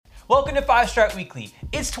Welcome to 5 Stripe Weekly.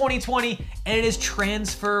 It's 2020 and it is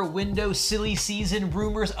transfer window silly season.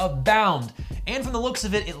 Rumors abound. And from the looks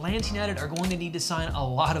of it, Atlanta United are going to need to sign a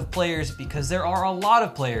lot of players because there are a lot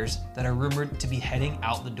of players that are rumored to be heading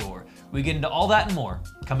out the door. We get into all that and more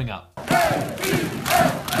coming up.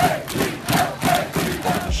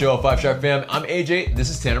 Show 5 Stripe fam, I'm AJ, this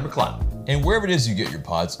is Tanner McLeod. And wherever it is you get your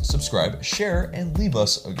pods, subscribe, share, and leave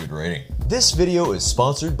us a good rating. This video is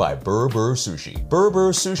sponsored by Burr Sushi. Burr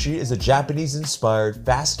Sushi is a Japanese-inspired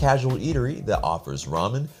fast casual eatery that offers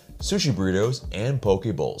ramen, sushi burritos, and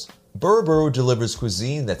poke bowls. Burr delivers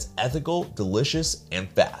cuisine that's ethical, delicious, and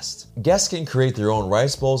fast. Guests can create their own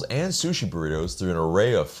rice bowls and sushi burritos through an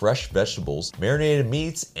array of fresh vegetables, marinated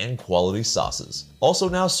meats, and quality sauces. Also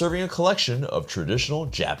now serving a collection of traditional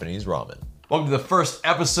Japanese ramen. Welcome to the first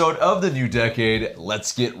episode of the new decade.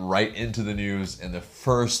 Let's get right into the news. And the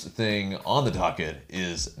first thing on the docket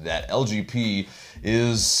is that LGP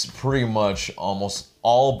is pretty much almost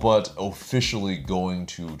all but officially going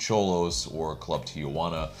to Xolos or Club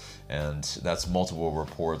Tijuana. And that's multiple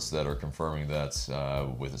reports that are confirming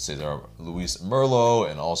that with Cesar Luis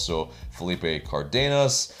Merlo and also Felipe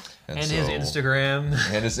Cardenas. And his Instagram.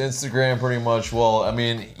 And his Instagram, pretty much. Well, I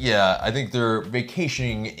mean, yeah, I think they're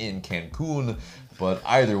vacationing in Cancun, but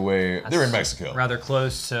either way, they're in Mexico. Rather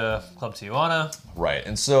close to Club Tijuana. Right,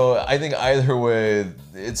 and so I think either way,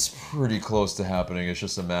 it's pretty close to happening. It's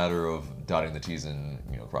just a matter of dotting the T's and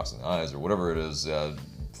crossing the I's or whatever it is.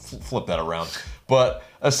 Flip that around. But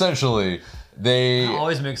essentially, they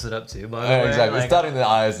always mix it up too, by the way. Exactly. It's dotting the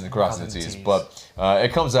I's and crossing the T's. But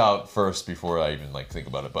it comes out first before I even think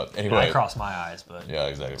about it. But anyway, I cross my eyes, but yeah,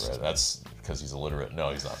 exactly right. That's because he's illiterate.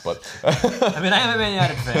 No, he's not. But I mean, I am a Man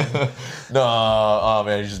United fan. No, oh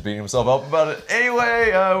man, he's just beating himself up about it.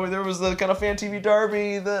 Anyway, there was the kind of fan TV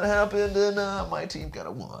derby that happened, and my team kind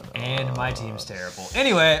of won. And my team's terrible.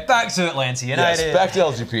 Anyway, back to Atlanta United. Yes, back to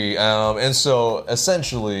LGP. And so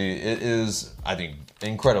essentially, it is, I think,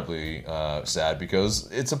 incredibly sad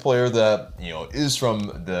because it's a player that is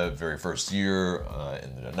from the very first year,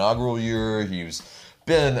 in the inaugural year. He's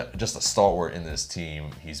been just a stalwart in this team.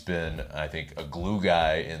 He's been, I think, a glue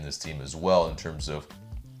guy in this team as well in terms of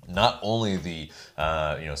not only the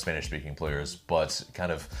Spanish-speaking players, but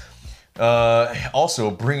kind of also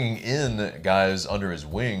bringing in guys under his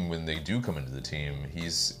wing when they do come into the team.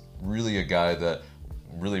 He's really a guy that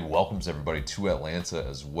really welcomes everybody to Atlanta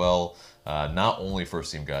as well. Not only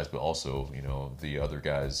first team guys, but also, the other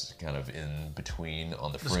guys kind of in between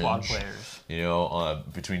on the fringe. Squad players.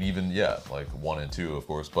 Between even, like 1 and 2, of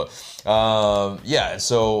course. But,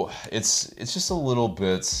 so it's just a little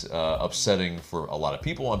bit upsetting for a lot of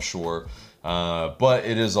people, I'm sure. But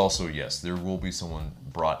it is also, yes, there will be someone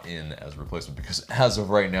brought in as a replacement because as of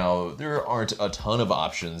right now, there aren't a ton of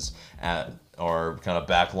options at our kind of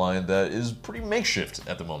back line that is pretty makeshift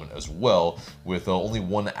at the moment as well, with only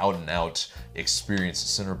one out-and-out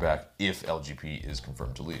experienced center back if LGP is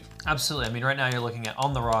confirmed to leave. Absolutely. I mean, right now you're looking at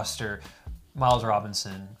on the roster Miles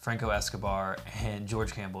Robinson, Franco Escobar, and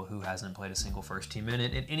George Campbell, who hasn't played a single first-team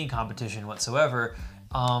minute in any competition whatsoever.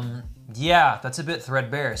 That's a bit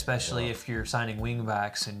threadbare, especially if you're signing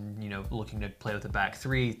wingbacks and looking to play with a back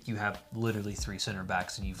three. You have literally 3 center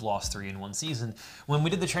backs, and you've lost 3 in one season. When we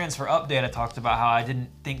did the transfer update, I talked about how I didn't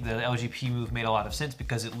think the LGP move made a lot of sense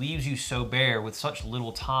because it leaves you so bare with such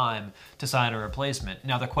little time to sign a replacement.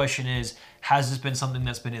 Now the question is, has this been something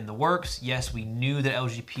that's been in the works? Yes, we knew that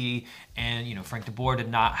LGP and Frank de Boer did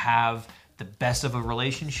not have the best of a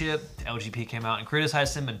relationship. LGP came out and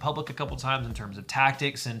criticized him in public a couple times in terms of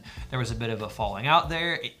tactics, and there was a bit of a falling out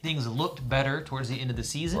there. Things looked better towards the end of the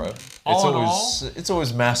season. Right. It's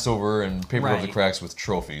always masked over and papered over the cracks with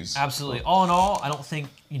trophies. Absolutely. All in all, I don't think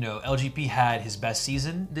LGP had his best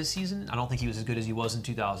season this season. I don't think he was as good as he was in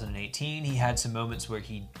 2018. He had some moments where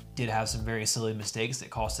he did have some very silly mistakes that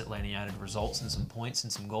cost Atlanta United results and some points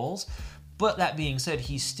and some goals. But that being said,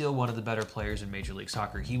 he's still one of the better players in Major League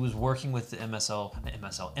Soccer. He was working with the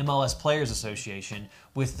MLS Players Association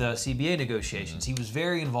with the CBA negotiations. He was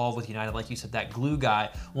very involved with United, like you said, that glue guy,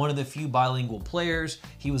 one of the few bilingual players.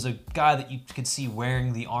 He was a guy that you could see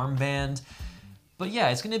wearing the armband. But yeah,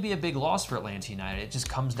 it's going to be a big loss for Atlanta United. It just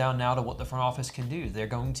comes down now to what the front office can do. They're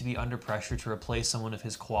going to be under pressure to replace someone of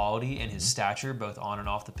his quality and his stature, both on and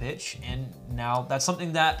off the pitch. And now that's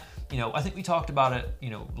something that, I think we talked about it,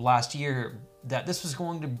 last year that this was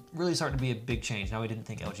going to really start to be a big change. Now, we didn't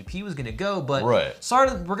think LGP was going to go, but Right.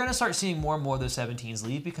 we're going to start seeing more and more of those 17s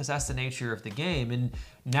leave because that's the nature of the game. And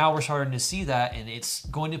now we're starting to see that, and it's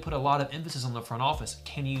going to put a lot of emphasis on the front office.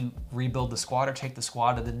 Can you rebuild the squad or take the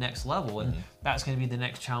squad to the next level? And that's going to be the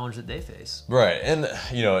next challenge that they face. Right, and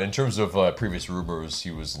in terms of previous rumors,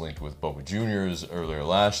 he was linked with Boca Juniors earlier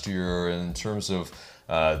last year. In terms of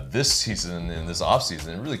this season and this offseason,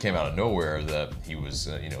 it really came out of nowhere that he was,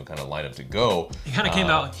 kind of lined up to go. He kind of came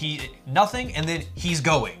out, nothing, and then he's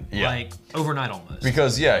going, Yeah. like overnight almost.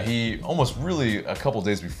 Because, he almost really a couple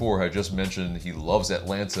days before had just mentioned he loves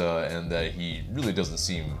Atlanta and that he really doesn't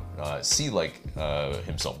see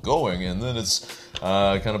himself going. And then it's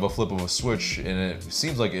kind of a flip of a switch, and it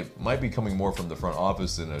seems like it might be coming more from the front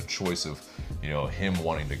office than a choice of, him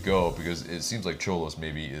wanting to go, because it seems like Xolos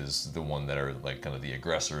maybe is the one that are like kind of the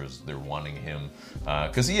aggressors. They're wanting him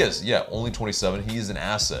because he is, only 27. He is an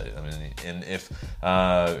asset. I mean, and if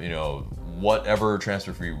whatever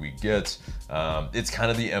transfer fee we get, it's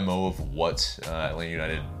kind of the MO of what Atlanta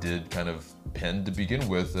United did kind of pen to begin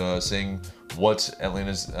with, saying what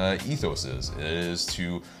Atlanta's ethos is. It is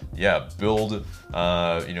to, build,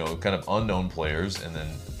 kind of unknown players and then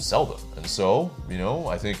sell them. And so,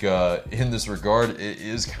 I think in this regard, it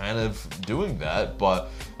is kind of doing that. But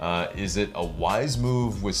is it a wise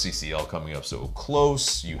move with CCL coming up so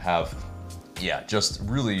close? You have just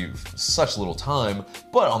really such little time.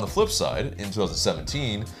 But on the flip side, in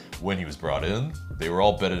 2017, when he was brought in, they were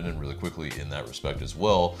all bedded in really quickly in that respect as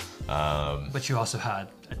well. But you also had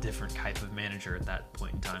a different type of manager at that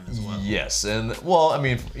point in time as well. Yes, and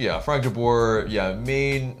Frank de Boer,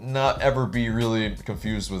 may not ever be really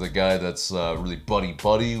confused with a guy that's really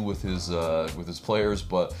buddy with his players,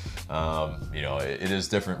 but it is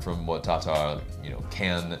different from what Tata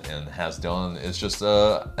can and has done. It's just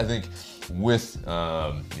I think with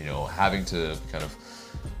having to kind of.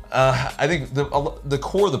 I think the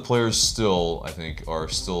core of the players still, are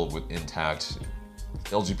still intact.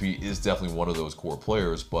 LGP is definitely one of those core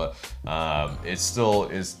players, but it still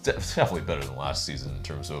is definitely better than last season in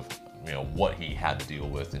terms of what he had to deal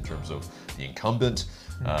with in terms of the incumbent,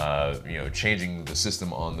 changing the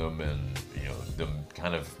system on them, and them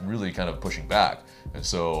kind of pushing back. And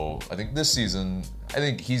so I think this season,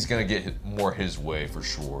 he's going to get more his way for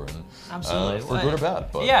sure, and absolutely, for good or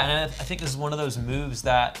bad. But. Yeah, and I think this is one of those moves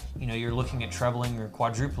that you're looking at trebling or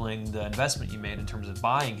quadrupling the investment you made in terms of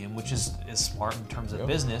buying him, which is smart in terms of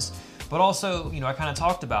business. But also, I kind of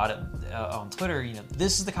talked about it on Twitter.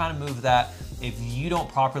 This is the kind of move that if you don't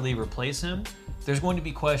properly replace him, there's going to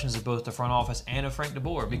be questions of both the front office and of Frank de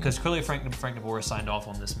Boer, because clearly Frank de Boer has signed off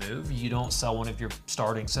on this move. You don't sell one of your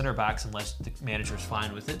starting center backs unless the manager's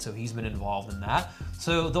fine with it, so he's been involved in that.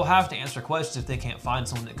 So they'll have to answer questions if they can't find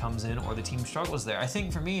someone that comes in or the team struggles there. I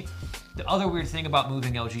think for me, the other weird thing about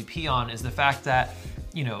moving LGP on is the fact that,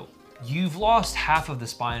 you've lost half of the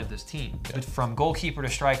spine of this team. But from goalkeeper to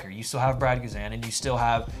striker, you still have Brad Guzan and you still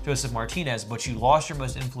have Joseph Martinez, but you lost your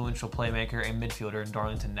most influential playmaker and midfielder in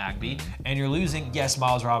Darlington Nagbe, and you're losing, yes,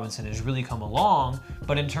 Miles Robinson has really come along,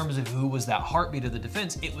 but in terms of who was that heartbeat of the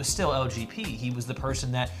defense, it was still LGP. He was the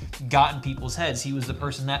person that got in people's heads. He was the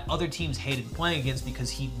person that other teams hated playing against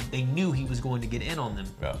because they knew he was going to get in on them.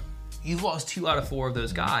 Yeah. You've lost 2 out of 4 of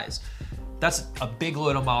those guys. That's a big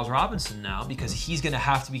load on Miles Robinson now, because he's going to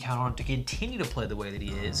have to be counted on to continue to play the way that he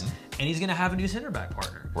is, and he's going to have a new center back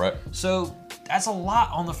partner. Right. So that's a lot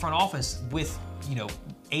on the front office with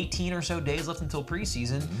 18 or so days left until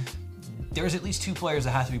preseason. There's at least 2 players that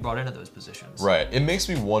have to be brought into those positions. Right. It makes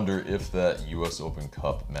me wonder if that U.S. Open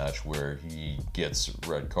Cup match where he gets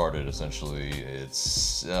red carded, essentially,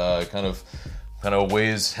 it's kind of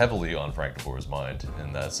weighs heavily on Frank de Boer's mind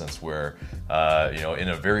in that sense, where in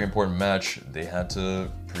a very important match they had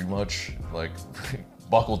to pretty much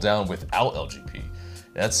buckle down without LGP.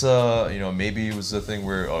 That's maybe it was a thing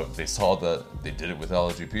where they saw that they did it with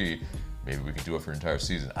LGP. Maybe we can do it for an entire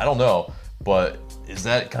season. I don't know, but is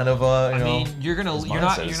that kind of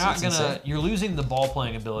you're losing the ball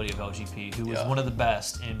playing ability of LGP, who was one of the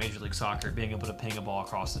best in Major League Soccer at being able to ping a ball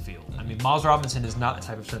across the field. I mean, Miles Robinson is not the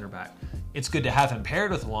type of center back. It's good to have him paired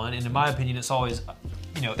with one, and in my opinion, it's always,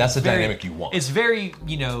 that's the dynamic you want. It's very,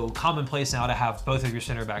 commonplace now to have both of your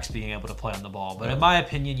center backs being able to play on the ball. But in my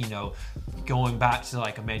opinion, going back to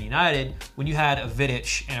like a Man United, when you had a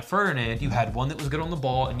Vidic and a Ferdinand, you had one that was good on the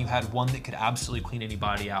ball, and you had one that could absolutely clean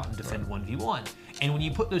anybody out and defend 1v1. And when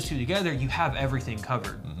you put those two together, you have everything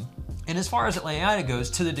covered. And as far as Atlanta United goes,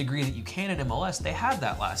 to the degree that you can at MLS, they had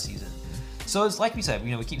that last season. So it's like we said,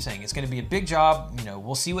 we keep saying it's going to be a big job.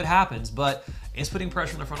 We'll see what happens, but it's putting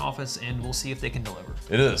pressure on the front office, and we'll see if they can deliver.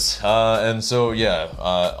 It is. And so,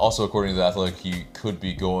 also according to The Athletic, he could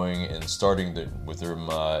be going and starting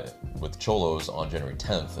with Cholos on January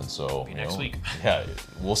 10th. And so, next week. Yeah,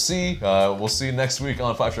 we'll see. We'll see next week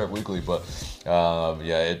on 5 Sharp Weekly. But,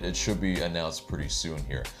 it should be announced pretty soon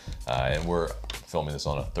here. And we're filming this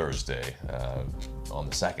on a Thursday, on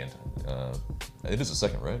the 2nd. It is the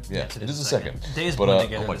 2nd, right? Yeah, yes, it is the 2nd. Days blend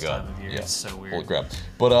together oh my this God. time of year. Yeah. It's so weird. Holy crap.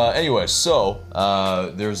 But anyway, so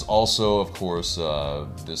there's also, of course,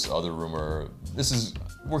 this other rumor.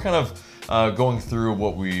 We're kind of going through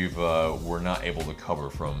what we're not able to cover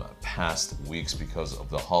from past weeks because of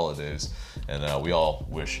the holidays. And we all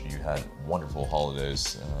wish you had wonderful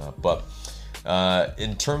holidays. But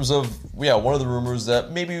in terms of, one of the rumors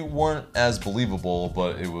that maybe weren't as believable,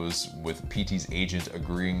 but it was with PT's agent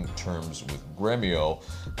agreeing terms with Gremio.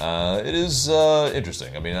 It is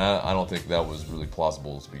interesting. I mean, I don't think that was really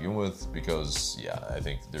plausible to begin with because, I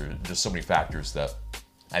think there are just so many factors that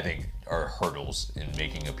I think are hurdles in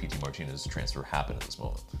making a PT Martinez transfer happen at this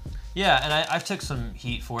moment. Yeah, and I took some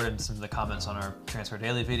heat for it in some of the comments on our Transfer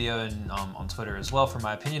Daily video and on Twitter as well for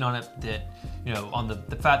my opinion on it, that, on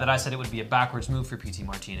the fact that I said it would be a backwards move for PT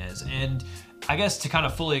Martinez. And I guess to kind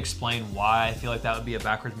of fully explain why I feel like that would be a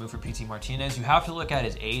backwards move for PT Martinez, you have to look at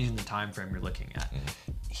his age and the time frame you're looking at.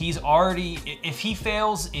 He's already, if he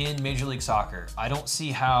fails in Major League Soccer, I don't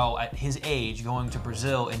see how at his age going to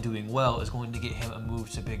Brazil and doing well is going to get him a move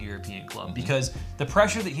to a big European club, because the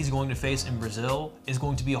pressure that he's going to face in Brazil is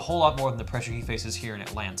going to be a whole lot more than the pressure he faces here in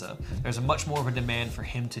Atlanta. There's a much more of a demand for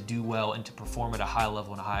him to do well and to perform at a high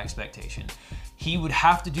level and a high expectation. He would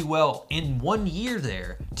have to do well in 1 year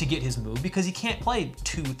there to get his move, because he can't play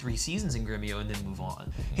 2-3 seasons in Gremio and then move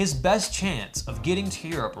on. His best chance of getting to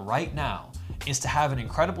Europe right now is to have an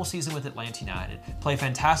incredible season with Atlanta United, play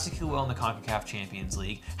fantastically well in the CONCACAF Champions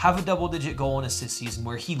League, have a double-digit goal and assist season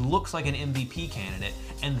where he looks like an MVP candidate,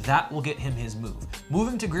 and that will get him his move.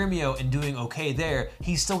 Moving to Gremio and doing okay there,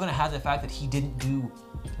 he's still going to have the fact that he didn't do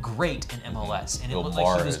great in MLS, and it looked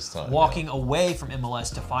like he was walking away from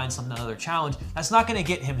MLS to find some other challenge. That's not going to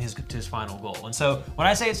get him to his final goal. And so when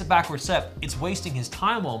I say it's a backward step, it's wasting his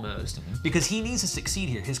time almost, because he needs to succeed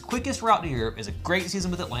here. His quickest route to Europe is a great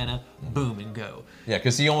season with Atlanta, boom, and go. Yeah,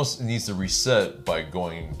 because he almost needs to reset by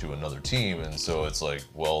going to another team, and so it's like,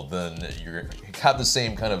 well, then you have the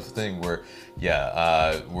same kind of thing where,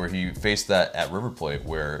 where he faced that at River Plate,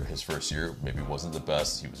 where his first year maybe wasn't the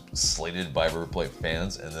best. He was slated by River Plate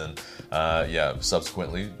fans, and then,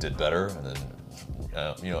 subsequently did better, and then,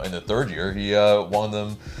 in the third year, he won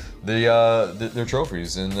them their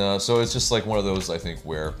trophies, and so it's just like one of those, I think,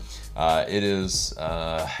 where it is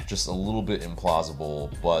just a little bit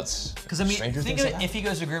implausible, but because think of it, if he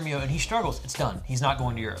goes to Gremio and he struggles, it's done. He's not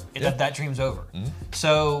going to Europe. That dream's over.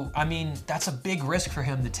 So that's a big risk for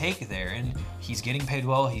him to take there, and he's getting paid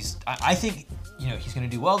well. I think he's going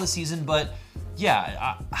to do well this season, but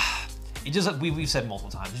it just, we've said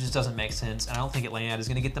multiple times, it just doesn't make sense, and I don't think Atlanta is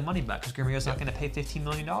going to get the money back because Gremio's not going to pay $15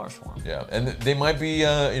 million for him. Yeah, and they might be,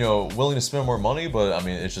 willing to spend more money, but I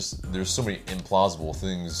mean, it's just, there's so many implausible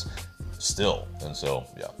things still, and so,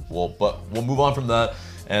 but we'll move on from that,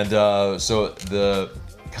 and so the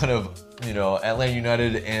kind of, Atlanta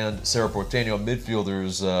United and Cerro Porteño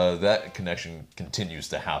midfielders, that connection continues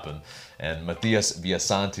to happen, and Matias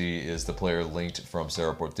Villasanti is the player linked from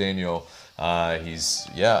Cerro Porteño. He's,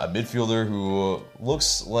 a midfielder who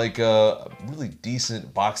looks like a really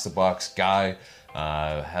decent box-to-box guy,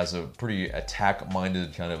 has a pretty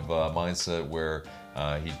attack-minded kind of mindset where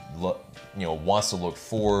he wants to look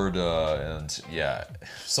forward, and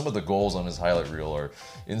some of the goals on his highlight reel are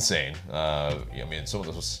insane. Some of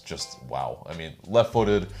this was just wow.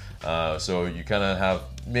 Left-footed, so you kind of have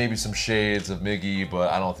maybe some shades of Miggy,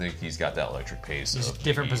 but I don't think he's got that electric pace. He's a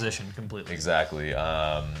different position completely. Exactly,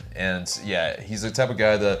 and he's the type of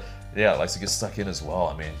guy that likes to get stuck in as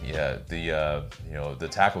well. The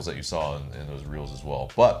tackles that you saw in those reels as well,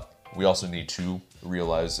 but we also need to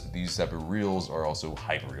realize these type of reels are also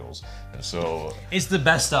hype reels, and so it's the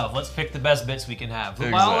best of. Let's pick the best bits we can have.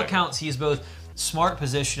 But by all accounts, he is both smart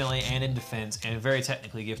positionally and in defense, and a very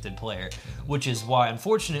technically gifted player, which is why,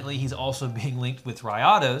 unfortunately, he's also being linked with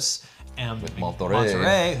Rayados and with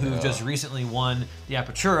Monterrey, who just recently won the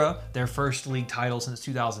Apertura, their first league title since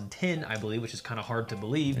 2010, I believe, which is kind of hard to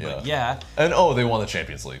believe, but And they won the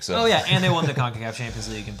Champions League. So. And they won the CONCACAF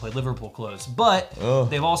Champions League and played Liverpool close. But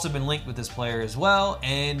they've also been linked with this player as well,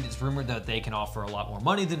 and it's rumored that they can offer a lot more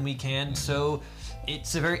money than we can. So,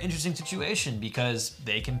 it's a very interesting situation because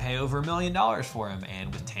they can pay over $1 million for him,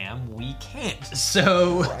 and with TAM, we can't.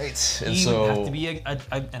 So Right. And he so would have to be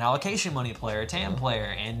an allocation money player, a TAM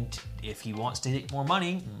player, and if he wants to get more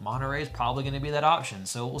money, Monterrey is probably going to be that option.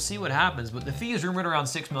 So we'll see what happens. But the fee is rumored around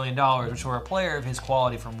 $6 million, which for a player of his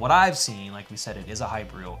quality, from what I've seen, like we said, it is a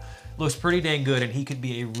hype reel, looks pretty dang good, and he could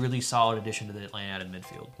be a really solid addition to the Atlanta United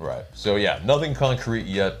midfield. Right. So yeah, nothing concrete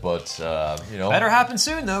yet, but Better happen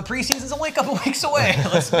soon though. Preseason's only a couple weeks away.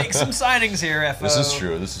 Let's make some signings here, FO. This is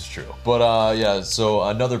true. But yeah, so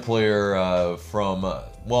another player from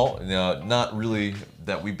not really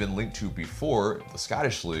that we've been linked to before, the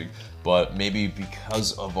Scottish League, but maybe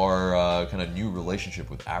because of our kind of new relationship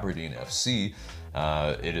with Aberdeen FC,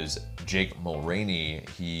 it is Jake Mulroney.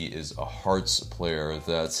 He is a Hearts player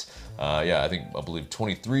that, I believe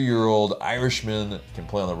 23-year-old Irishman, can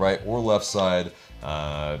play on the right or left side,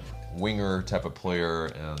 winger type of player,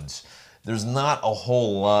 and there's not a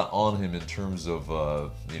whole lot on him in terms of,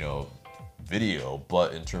 video,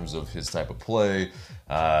 but in terms of his type of play,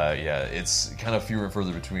 it's kind of fewer and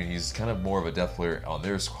further between. He's kind of more of a depth player on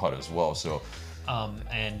their squad as well. So, and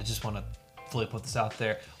I just want to put this out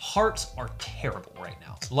there. Hearts are terrible right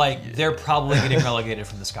now. Like, they're probably getting relegated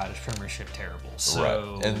from the Scottish Premiership. Terrible. So,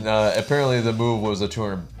 right. And apparently the move was a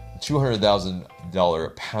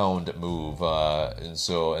 $200,000 pound move, and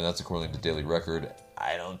that's according to Daily Record.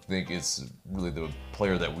 I don't think it's really the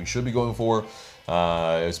player that we should be going for.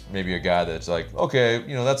 It's maybe a guy that's like, okay,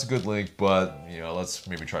 that's a good link, but let's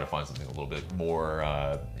maybe try to find something a little bit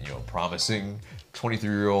more, promising.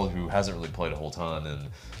 23-year-old who hasn't really played a whole ton, and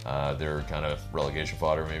they're kind of relegation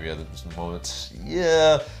fodder maybe at this moment.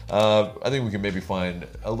 Yeah, I think we can maybe find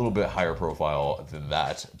a little bit higher profile than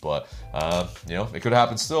that, but it could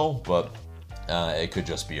happen still, but it could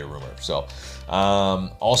just be a rumor. So,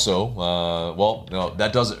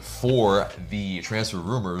 that does it for the transfer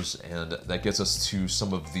rumors, and that gets us to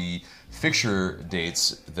some of the fixture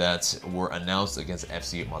dates that were announced against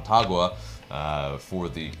FC Motagua for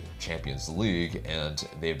the Champions League, and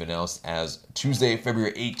they've been announced as Tuesday,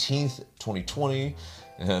 February 18th, 2020.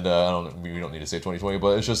 And we don't need to say 2020,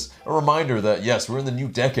 but it's just a reminder that, yes, we're in the new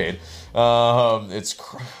decade. It's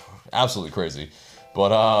absolutely crazy.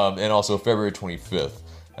 But and also February 25th,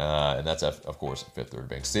 and that's of course Fifth Third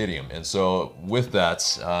Bank Stadium. And so with that,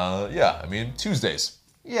 Tuesdays.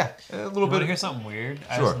 Yeah, a little bit. Want to hear something weird?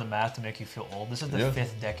 I Sure. was in the math to make you feel old. This is the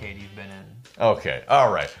fifth decade you've been in. Okay,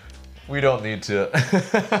 all right. We don't need to.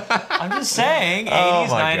 I'm just saying, 80s, Oh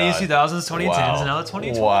my 90s, God. 2000s, 2010s, Wow. and now the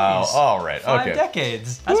 2020s. Wow. All right. 5 Okay.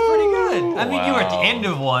 decades. That's pretty good. I mean, you were at the Wow. end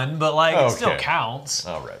of one, but it still Okay. counts.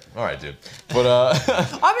 All right, dude. But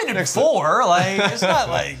I'm in 4. It's not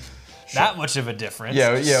that much of a difference.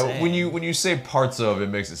 yeah. Just saying. When you say parts of, it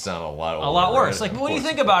makes it sound a lot older, A lot worse. right? When you Of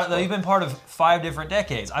think course. about it, though, you've been part of 5 different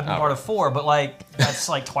decades. I've been All part right. of 4, but that's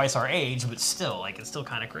twice our age. But still, it's still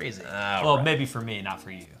kind of crazy. All right. Maybe for me, not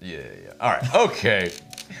for you. Yeah. All right. Okay.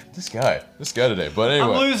 This guy today. But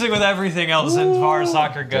anyway. I'm losing with everything else as far as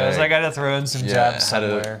soccer goes. Dang. I got to throw in some jabs how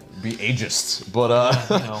somewhere. to be ageist. But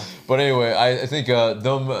know. but anyway, I think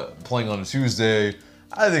them playing on a Tuesday,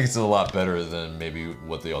 I think it's a lot better than maybe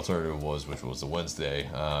what the alternative was, which was the Wednesday.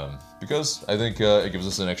 Because I think it gives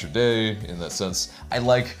us an extra day in that sense. I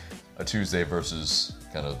like a Tuesday versus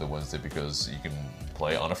kind of the Wednesday because you can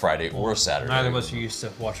play on a Friday or a Saturday. Neither of us are used to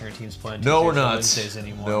watching our teams play on No, we're Tuesdays or not. Wednesdays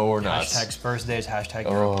anymore. No, we're not. Hashtag Spurs days, hashtag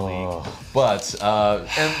Europa League. But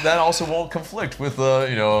and that also won't conflict with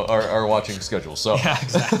our watching schedule. So Yeah,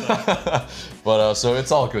 exactly. but so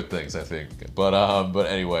it's all good things, I think. But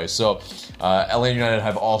anyway, so LA United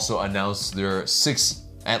have also announced their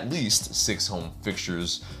at least six home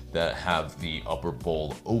fixtures that have the upper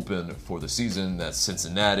bowl open for the season. That's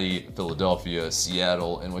Cincinnati, Philadelphia,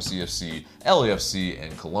 Seattle, NYCFC, LAFC,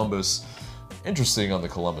 and Columbus. Interesting on the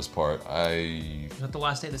Columbus part. Is that the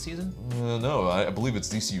last day of the season? No, I believe it's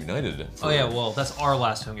DC United. Oh yeah, well that's our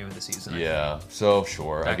last home game of the season. Yeah, so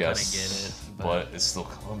sure, I I kinda guess. get it, But it's still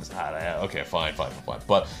Columbus. Okay, fine.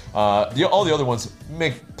 But all the other ones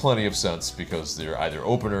make plenty of sense because they're either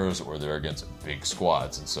openers or they're against big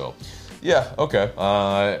squads. And so, yeah, okay.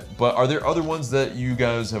 But are there other ones that you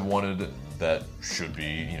guys have wanted that should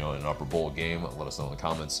be, an upper bowl game? Let us know in the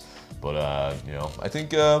comments. But, I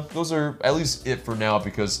think those are at least it for now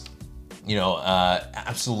because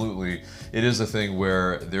absolutely, it is a thing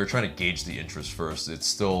where they're trying to gauge the interest first. It's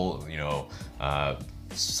still,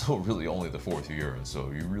 still really only the 4th year, and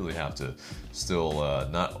so you really have to still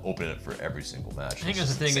not open it for every single match. I think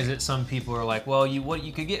that's the thing is that some people are like, well,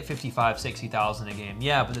 you could get 55, 60,000 a game,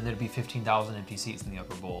 yeah, but then there'd be 15,000 empty seats in the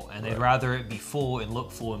upper bowl, and they'd rather it be full and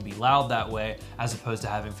look full and be loud that way as opposed to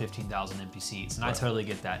having 15,000 empty seats, and I totally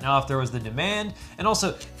get that. Now, if there was the demand, and also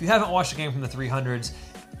if you haven't watched a game from the 300s,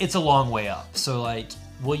 it's a long way up, so like.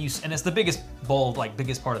 And it's the biggest bowl, like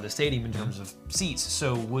biggest part of the stadium in terms of seats.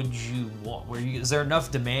 So would you want? Is there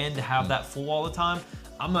enough demand to have that full all the time?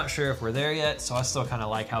 I'm not sure if we're there yet, so I still kind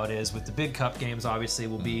of like how it is. With the big cup games, obviously,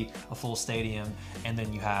 will be a full stadium, and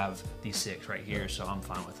then you have these 6 right here, so I'm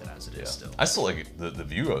fine with it as it is still. I still like the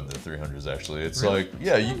view of the 300s, actually. It's Really? like,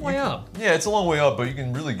 yeah, it's a long way up, but you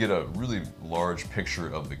can really get a really large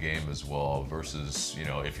picture of the game as well versus,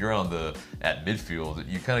 if you're at midfield,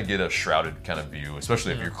 you kind of get a shrouded kind of view,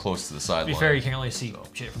 especially if you're close to the To sideline. be fair, you can't really see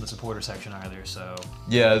shit from the supporter section either, so.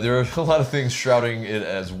 Yeah, there are a lot of things shrouding it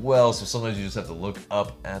as well, so sometimes you just have to look up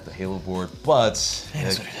at the Halo board, but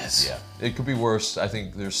That's what it is. Yeah, it could be worse. I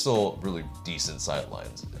think there's still really decent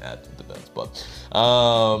sidelines at Defense, but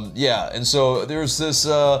and so there's this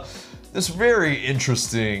very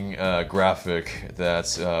interesting graphic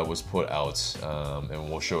that was put out, and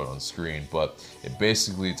we'll show it on screen, but it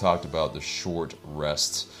basically talked about the short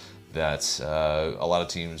rest that a lot of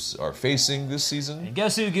teams are facing this season. And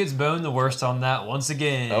guess who gets boned the worst on that once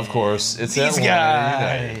again? Of course, it's these Atlanta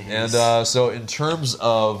guys. United. And so in terms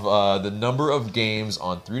of the number of games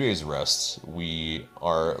on 3 days rest, we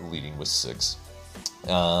are leading with 6.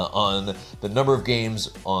 On the number of games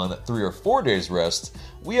on 3 or 4 days rest,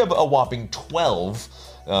 we have a whopping 12.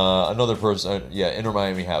 Another person, Inter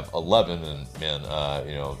Miami have 11, and man,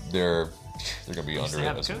 they're going to be under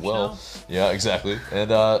it as well. Now? Yeah, exactly. And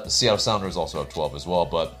Seattle Sounders also have 12 as well.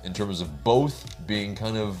 But in terms of both being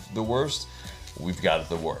kind of the worst, we've got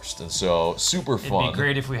the worst. And so, super fun. It'd be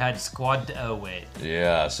great if we had squad. Oh, wait.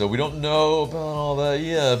 Yeah, so we don't know about all that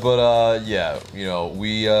yet. But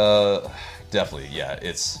we definitely,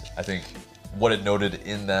 I think what it noted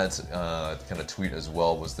in that kind of tweet as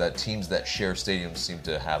well was that teams that share stadiums seem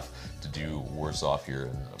to have to do worse off here,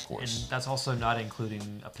 and of course. And that's also not including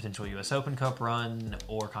a potential U.S. Open Cup run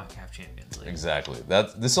or CONCACAF Champions League. Exactly.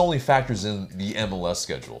 This only factors in the MLS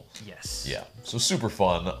schedule. Yes. Yeah, so super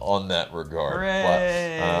fun on that regard.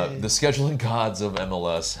 Hooray! But the scheduling gods of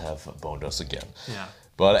MLS have boned us again. Yeah.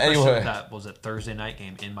 But anyway, That was a Thursday night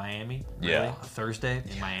game in Miami. Really? Yeah. A Thursday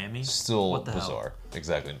in Miami? still What the bizarre. hell?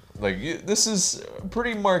 Exactly. Like, this is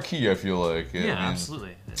pretty marquee, I feel like. Yeah,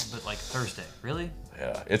 absolutely. But like Thursday. Really?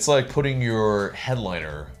 Yeah, it's like putting your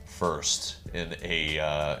headliner first in a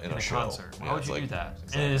show. Concert. Why would you do that?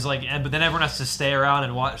 Exactly. And it's like, but then everyone has to stay around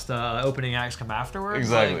and watch the opening acts come afterwards.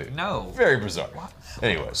 Exactly. Like, no. Very bizarre.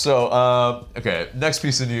 Anyway, so next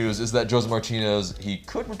piece of news is that Jose Martinez, he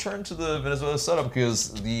could return to the Venezuela setup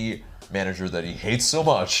because the manager that he hates so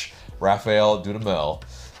much, Rafael Dudamel,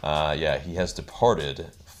 he has departed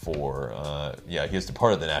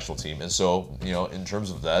the national team, and so in terms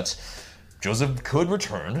of that, Joseph could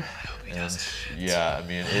return.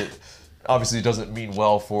 It obviously doesn't mean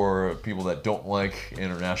well for people that don't like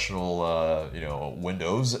international,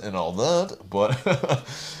 windows and all that. But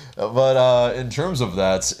in terms of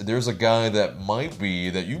that, there's a guy that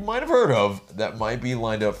you might have heard of that might be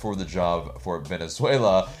lined up for the job for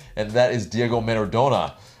Venezuela, and that is Diego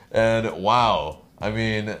Maradona. And wow. I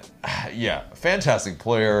mean, fantastic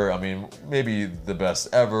player. I mean, maybe the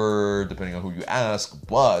best ever, depending on who you ask.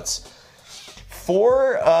 But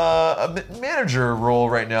for a manager role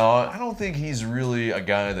right now, I don't think he's really a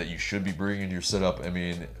guy that you should be bringing into your setup. I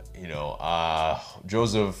mean,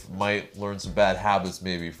 Joseph might learn some bad habits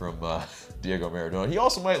maybe from Diego Maradona. He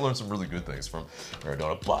also might learn some really good things from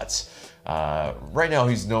Maradona. But right now,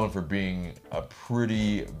 he's known for being a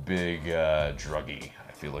pretty big druggie,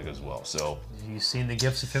 I feel like, as well. So You've seen the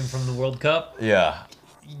gifts of him from the World Cup? yeah.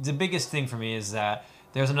 The biggest thing for me is that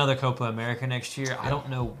there's another Copa America next year. I don't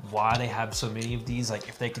know why they have so many of these. Like,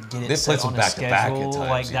 if they could get it They set played some on a back-to-back at schedule, times,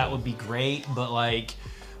 like, that even. would be great. But, like,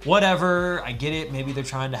 whatever. I get it. Maybe they're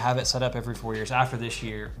trying to have it set up every 4 years after this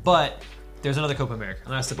year. But there's another Copa America.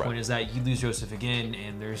 And that's the point, is that you lose Joseph again,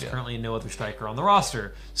 and there's currently no other striker on the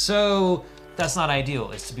roster. So that's not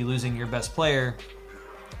ideal. It's to be losing your best player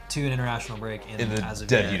to an international break In the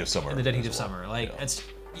dead heat of summer. In the dead heat as of well. summer. Like, Yeah. it's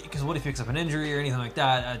because what if he picks up an injury or anything like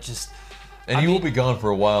that? And he will be gone for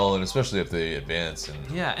a while, and especially if they advance. And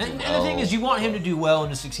And the thing is, you want him to do well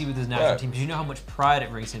and to succeed with his national Right. team because you know how much pride it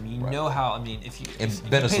brings him. You know how, if you pay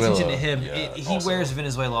Venezuela, attention to him, yeah, he also. wears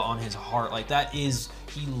Venezuela on his heart. Like, that is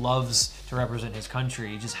he loves to represent his country.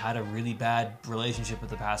 He just had a really bad relationship with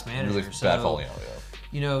the past manager. Really bad falling out, yeah.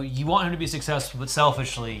 You know, you want him to be successful, but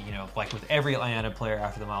selfishly, you know, like with every Atlanta player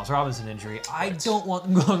after the Miles Robinson injury, I don't want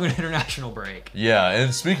them going on an international break. Yeah,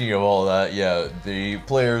 and speaking of all that, yeah, the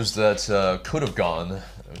players that could have gone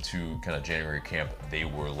to kind of January camp, they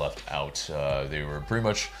were left out. They were pretty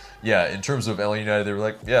much, yeah, in terms of LA United, they were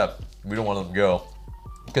like, yeah, we don't want them to go.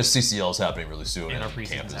 Because CCL is happening really soon. And our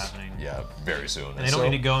preseason's happening. Yeah, very soon. And they don't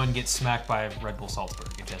need to go and get smacked by Red Bull Salzburg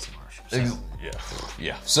and Jesse Marsh. So.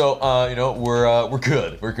 Yeah. So you know, we're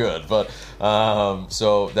good. We're good. But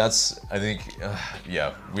so that's, I think,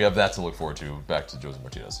 yeah, we have that to look forward to. Back to Jose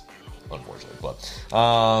Martinez, unfortunately.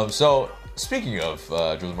 But so speaking of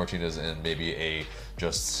Jose Martinez and maybe a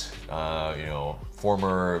just you know,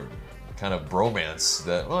 former kind of bromance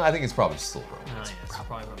that, well, I think it's probably still bromance. Yeah, it's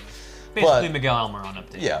probably basically Miguel Almiron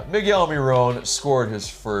update. Yeah, Miguel Almiron scored his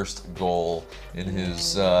first goal in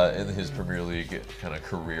his Premier League kind of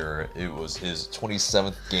career. It was his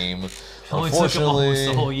 27th game. Only took him almost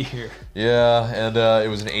the whole year. Yeah, and it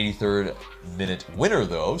was an 83rd minute winner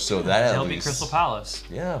though, so that at They'll least beat Crystal Palace.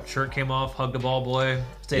 Yeah, shirt came off, hugged the ball boy,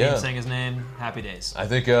 stadium sang his name. Happy days. I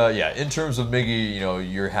think yeah, in terms of Miggy, you know,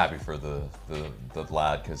 you're happy for the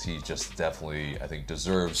lad because he just definitely, I think,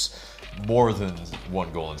 deserves more than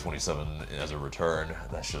one goal in 27 as a return.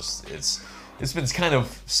 That's just, it's been kind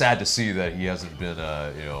of sad to see that he hasn't been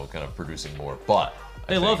you know, kind of producing more, but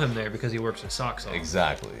they love him there because he works his socks off.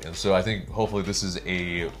 Exactly. And so I think hopefully this is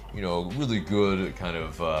a, you know, really good kind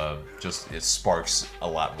of just, it sparks a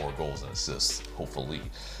lot more goals and assists, hopefully.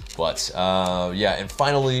 But yeah, and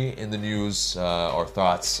finally in the news, our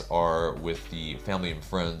thoughts are with the family and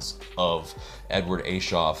friends of Edward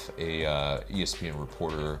Aschoff, a ESPN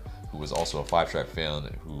reporter who was also a Five Track fan,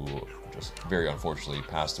 who just very unfortunately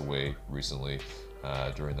passed away recently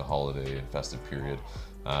during the holiday and festive period.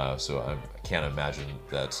 So I can't imagine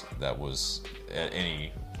that was at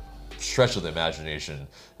any stretch of the imagination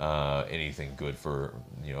anything good for,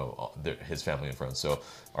 you know, his family and friends. So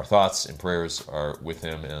our thoughts and prayers are with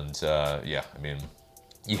him, and yeah, I mean,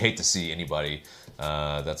 you hate to see anybody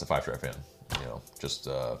that's a Five Track fan, you know, just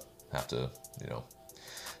have to, you know,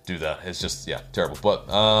 do that. It's just, yeah, terrible.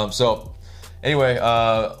 But so anyway,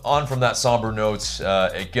 on from that somber note,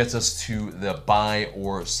 it gets us to the buy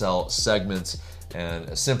or sell segment.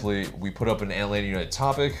 And simply, we put up an Atlanta United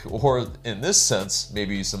topic, or in this sense,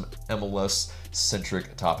 maybe some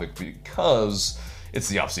MLS-centric topic because it's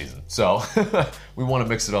the off-season. So we want to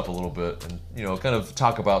mix it up a little bit and, you know, kind of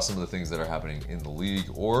talk about some of the things that are happening in the league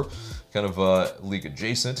or kind of league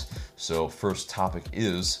adjacent. So first topic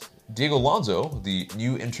is Diego Alonso, the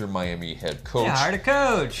new Inter Miami head coach. Yeah, hired a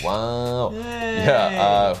coach. Wow. Yay.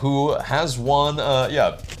 Yeah, who has won, 2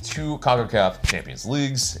 CONCACAF Champions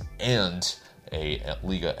Leagues and a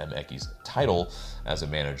Liga MX title as a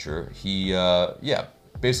manager. He,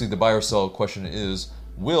 basically the buy or sell question is,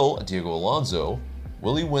 will Diego Alonso,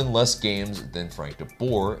 will he win less games than Frank de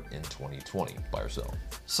Boer in 2020? Buy or sell?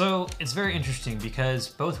 So it's very interesting because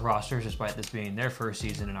both rosters, despite this being their first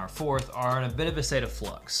season and our fourth, are in a bit of a state of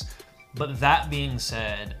flux. But that being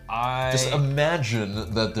said, just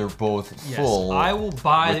imagine that they're both full. I will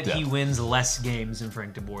buy that he wins less games than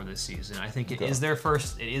Frank de Boer this season. I think it is their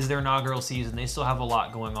inaugural season. They still have a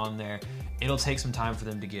lot going on there. It'll take some time for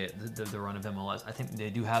them to get the run of MLS. I think they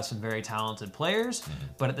do have some very talented players,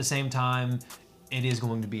 but at the same time, it is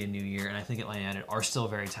going to be a new year, and I think Atlanta United are still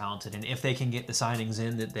very talented. And if they can get the signings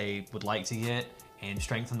in that they would like to get and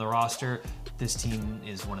strengthen the roster, this team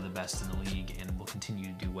is one of the best in the league and will continue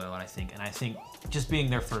to do well. And I think just being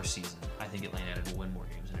their first season, I think Atlanta United will win more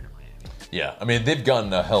games than Inter Miami. Yeah, I mean, they've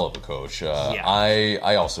gotten a hell of a coach.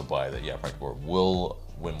 I also buy that, Frank de Boer will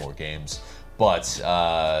win more games. But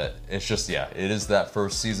it's just, it is that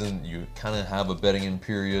first season. You kind of have a betting in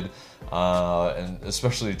period. And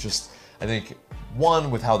especially just, I think,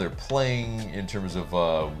 one, with how they're playing in terms of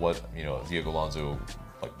what, you know, Diego Alonso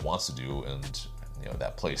wants to do, and you know,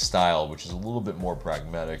 that play style, which is a little bit more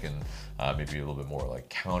pragmatic and maybe a little bit more like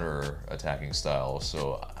counter-attacking style.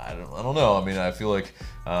 So I don't know. I mean, I feel like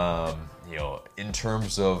you know, in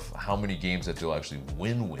terms of how many games that they'll actually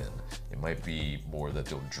win, it might be more that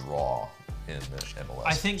they'll draw in the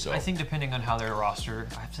MLS. I think depending on how their roster,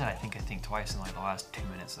 I've said I think twice in like the last 2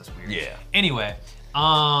 minutes. That's weird. Yeah. Anyway,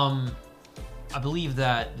 I believe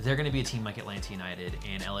that they're going to be a team like Atlanta United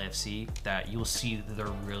and LAFC that you'll see their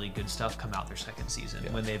really good stuff come out their second season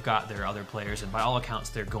when they've got their other players. And by all accounts,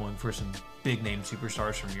 they're going for some big-name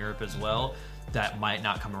superstars from Europe as well that might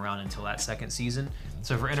not come around until that second season.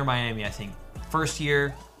 So for Inter Miami, I think first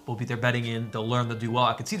year will be their betting in. They'll learn to do well.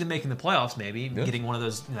 I could see them making the playoffs maybe, getting one of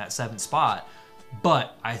those in that 7th spot.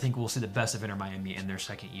 But I think we'll see the best of Inter Miami in their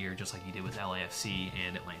second year, just like you did with LAFC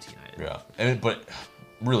and Atlanta United. Yeah, but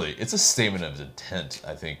really, it's a statement of intent,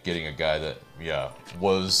 I think, getting a guy that,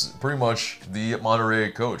 was pretty much the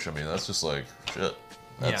Monterrey coach. I mean, that's just like, shit.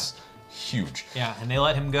 That's huge. Yeah, and they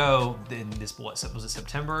let him go in this, was it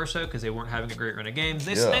September or so? Because they weren't having a great run of games.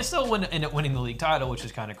 They still end up winning the league title, which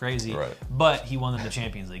is kind of crazy. Right. But he won them the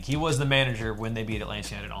Champions League. He was the manager when they beat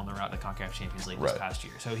Atlanta United on the route to the CONCACAF Champions League this past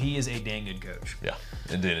year. So he is a dang good coach. Yeah,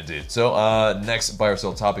 indeed. So next buy or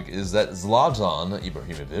sell topic is that Zlatan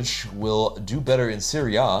Ibrahimovic will do better in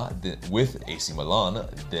Serie A with AC Milan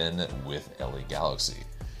than with LA Galaxy.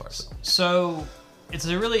 Buy or sell. So it's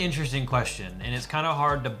a really interesting question, and it's kind of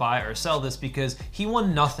hard to buy or sell this because he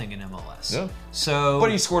won nothing in MLS. Yeah. So, but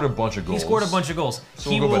he scored a bunch of goals. So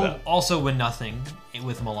he will also win nothing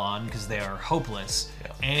with Milan because they are hopeless.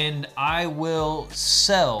 Yeah. And I will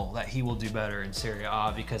sell that he will do better in Serie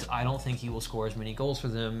A because I don't think he will score as many goals for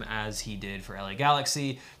them as he did for LA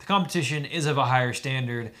Galaxy. The competition is of a higher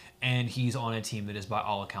standard, and he's on a team that is by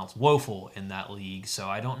all accounts woeful in that league. So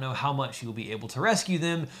I don't know how much he will be able to rescue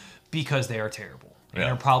them because they are terrible. And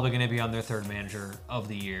they're probably going to be on their third manager of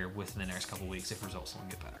the year within the next couple of weeks if results don't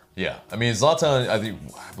get better. Yeah, I mean, Zlatan,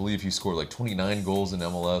 I believe he scored like 29 goals in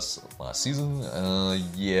MLS last season. I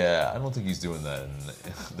don't think he's doing that in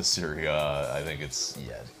the Serie A. I think it's,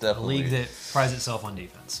 definitely. A league that prides itself on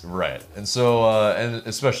defense. Right. And so, and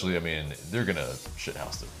especially, I mean, they're going to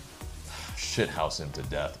shithouse him to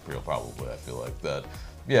death, probably, I feel like that.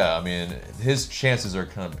 Yeah, I mean, his chances are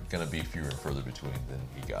kind of going to be fewer and further between than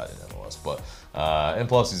he got in MLS. But and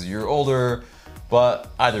plus, he's a year older.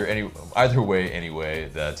 But either way, anyway,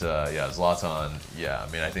 that Zlatan. Yeah,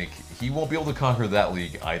 I mean, I think he won't be able to conquer that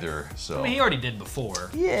league either. So I mean, he already did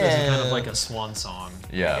before. Yeah, this is kind of like a swan song.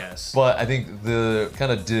 Yeah, I guess. But I think the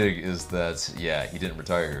kind of dig is that he didn't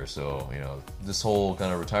retire here. So this whole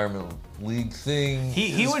kind of retirement league thing.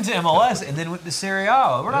 He went to MLS and then went to Serie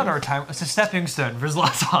A. We're not a retirement. It's a stepping stone for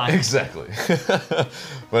Zlatan. Exactly.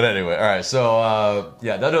 But anyway, all right. So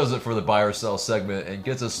that does it for the buy or sell segment and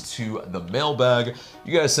gets us to the mailbag.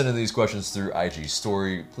 You guys send in these questions through IG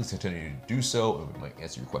story. Please continue to do so, and we might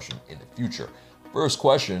answer your question in the future. First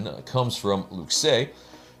question comes from Luke Say.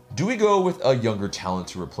 Do we go with a younger talent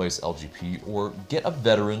to replace LGP or get a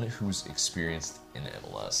veteran who's experienced in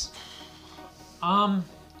MLS?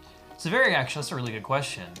 That's a really good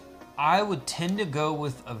question. I would tend to go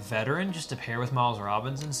with a veteran just to pair with Miles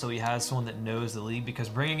Robinson so he has someone that knows the league, because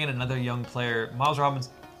bringing in another young player, Miles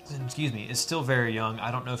Robinson, is still very young.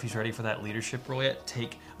 I don't know if he's ready for that leadership role yet,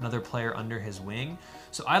 take another player under his wing.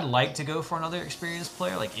 So I'd like to go for another experienced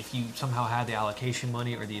player. Like if you somehow had the allocation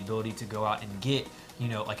money or the ability to go out and get,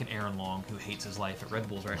 like an Aaron Long who hates his life at Red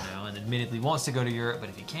Bulls right now and admittedly wants to go to Europe, but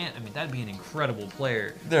if he can't, I mean, that'd be an incredible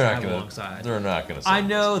player to have alongside. They're not going to. I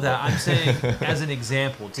know that. I'm saying as an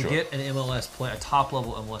example, to get an MLS player, a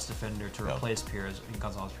top-level MLS defender to replace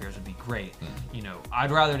Gonzalez Perez would be great. I'd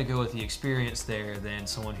rather to go with the experience there than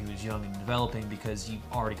someone who is young and developing, because you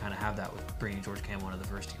already kind of have that with bringing George Campbell into the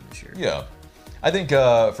first team this year. Yeah. I think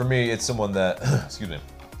for me, it's someone that,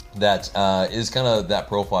 that is kind of that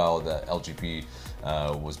profile that LGP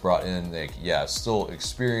was brought in. Still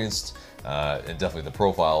experienced, and definitely the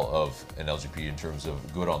profile of an LGP in terms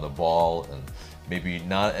of good on the ball and maybe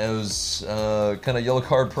not as kind of yellow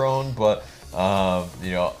card prone, but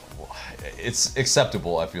it's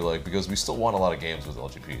acceptable, I feel like, because we still won a lot of games with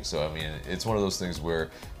LGP. So I mean, it's one of those things where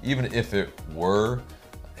even if it were,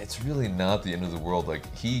 it's really not the end of the world. Like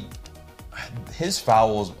his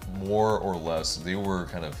fouls, more or less, they were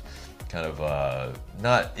kind of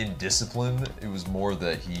not indisciplined. It was more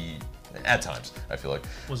that he, at times, I feel like,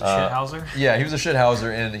 was a shithouser. Yeah, he was a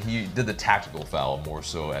shithouser, and he did the tactical foul more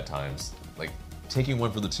so at times, like taking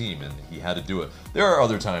one for the team, and he had to do it. There are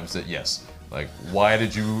other times that, yes, like, why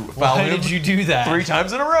did you foul him? Why did you do that 3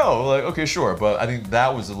 times in a row? Like, okay, sure, but I think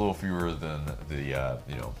that was a little fewer than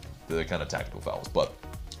the kind of tactical fouls. But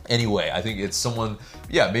anyway, I think it's someone,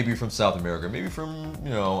 maybe from South America, maybe from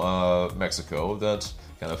Mexico, that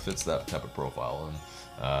kind of fits that type of profile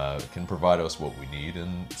and can provide us what we need,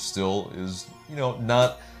 and still is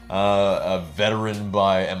not a veteran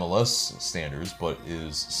by MLS standards, but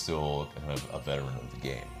is still kind of a veteran of the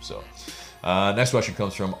game. So next question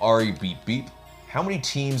comes from Ari Beep Beep. How many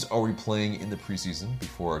teams are we playing in the preseason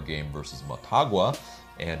before our game versus Motagua,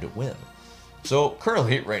 and when? So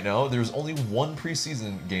currently, right now, there's only one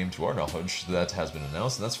preseason game to our knowledge that has been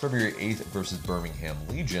announced, and that's February 8th versus Birmingham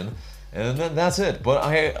Legion. And then that's it. But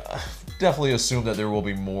I definitely assume that there will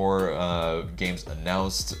be more games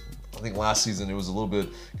announced I think last season it was a little bit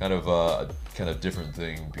kind of a different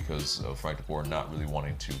thing because of Frank de Boer not really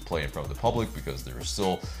wanting to play in front of the public because there was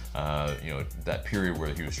still, that period where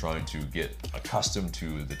he was trying to get accustomed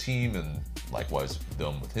to the team, and likewise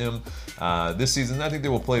them with him. This season, I think they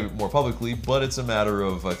will play more publicly, but it's a matter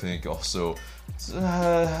of, I think, also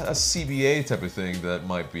a CBA type of thing that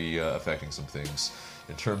might be affecting some things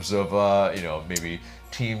in terms of, maybe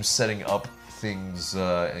teams setting up things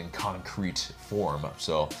in concrete form.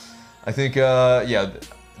 So I think,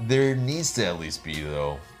 there needs to at least be,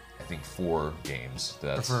 though, I think 4 games.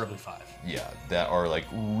 That's, preferably 5. Yeah, that are like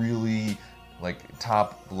really like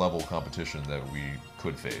top level competition that we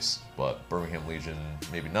could face. But Birmingham Legion,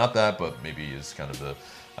 maybe not that, but maybe is kind of the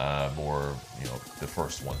more, the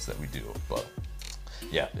first ones that we do. But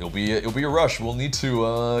yeah, it'll be a rush. We'll need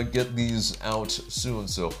to get these out soon,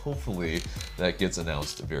 so hopefully that gets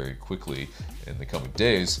announced very quickly in the coming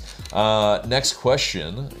days. Next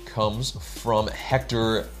question comes from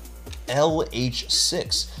Hector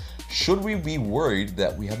LH6. Should we be worried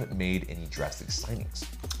that we haven't made any drastic signings?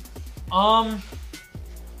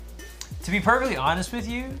 To be perfectly honest with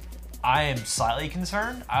you, I am slightly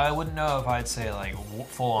concerned. I wouldn't know if I'd say like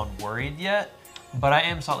full on worried yet. But I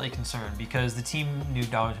am slightly concerned because the team knew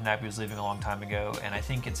Darlington Nagbe was leaving a long time ago, and I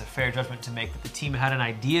think it's a fair judgment to make that the team had an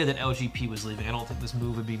idea that LGP was leaving. I don't think this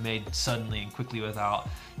move would be made suddenly and quickly without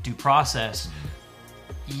due process.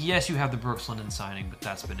 Yes, you have the Brooks London signing, but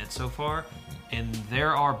that's been it so far. And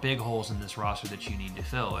there are big holes in this roster that you need to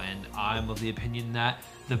fill, and I'm of the opinion that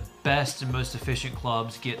the best and most efficient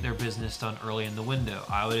clubs get their business done early in the window.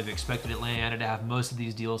 I would have expected Atlanta United to have most of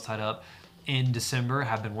these deals tied up in December,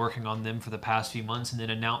 have been working on them for the past few months, and then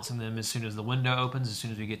announcing them as soon as the window opens, as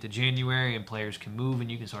soon as we get to January and players can move and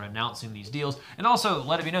you can start announcing these deals. And also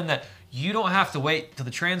let it be known that you don't have to wait till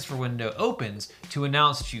the transfer window opens to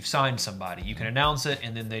announce that you've signed somebody. You can announce it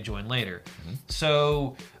and then they join later.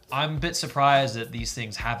 So I'm a bit surprised that these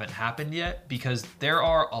things haven't happened yet because there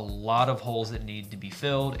are a lot of holes that need to be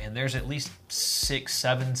filled, and there's at least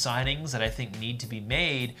 6-7 signings that I think need to be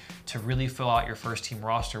made to really fill out your first team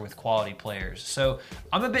roster with quality players. So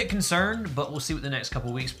I'm a bit concerned, but we'll see what the next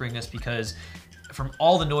couple weeks bring us because from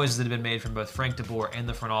all the noises that have been made from both Frank de Boer and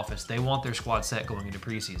the front office, they want their squad set going into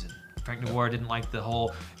preseason. Frank de Boer didn't like the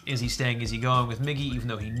whole is he staying, is he going with Miggy, even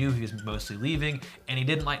though he knew he was mostly leaving, and he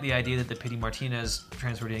didn't like the idea that the Pity Martinez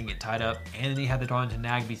transfer didn't get tied up, and then he had the Darlington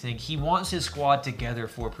Nagbe thing. He wants his squad together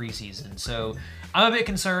for preseason, so I'm a bit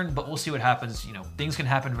concerned, but we'll see what happens. Things can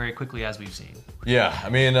happen very quickly as we've seen. Yeah, I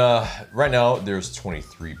mean, right now there's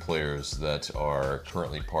 23 players that are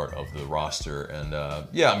currently part of the roster, and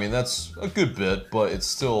I mean, that's a good bit, but it's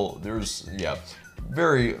still, there's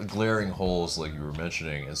very glaring holes like you were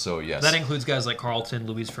mentioning, and so yes, that includes guys like Carlton,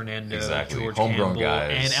 Luis Fernando, exactly. George Homegrown Campbell,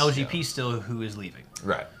 guys, and LGP still who is leaving.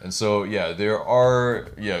 Right, and so there are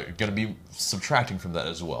going to be subtracting from that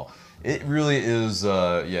as well. It really is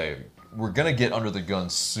we're going to get under the gun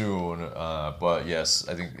soon, but yes,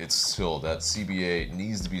 I think it's still that CBA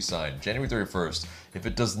needs to be signed January 31st. If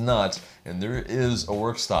it does not, and there is a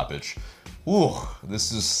work stoppage,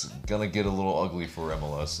 this is gonna get a little ugly for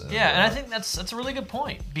MLS. And I think that's a really good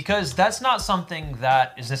point because that's not something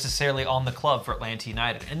that is necessarily on the club for Atlanta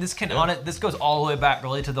United, and this goes all the way back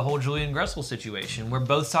really to the whole Julian Gressel situation where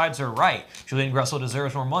both sides are right. Julian Gressel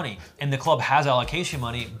deserves more money, and the club has allocation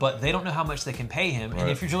money, but they don't know how much they can pay him. Right. And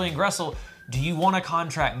if you're Julian Gressel, do you want a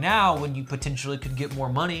contract now when you potentially could get more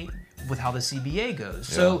money with how the CBA goes?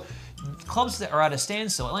 Yeah. So clubs that are at a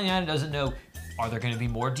standstill, Atlanta United doesn't know, are there going to be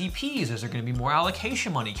more DPs? Is there going to be more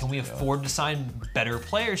allocation money? Can we afford to sign better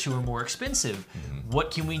players who are more expensive? What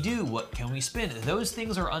can we do? What can we spend? Those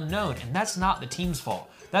things are unknown, and that's not the team's fault.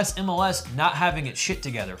 That's MLS not having its shit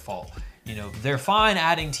together fault. They're fine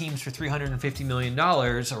adding teams for $350 million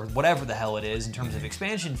or whatever the hell it is in terms of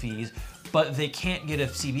expansion fees, but they can't get a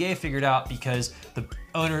CBA figured out because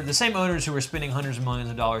the same owners who are spending hundreds of millions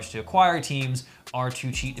of dollars to acquire teams are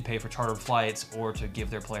too cheap to pay for chartered flights or to give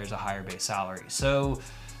their players a higher base salary. So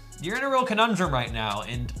you're in a real conundrum right now,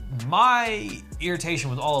 and my irritation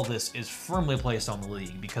with all of this is firmly placed on the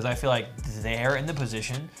league because I feel like they're in the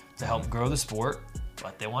position to help grow the sport,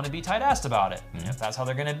 but they want to be tight-assed about it. And if that's how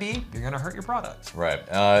they're going to be, you're going to hurt your product. Right.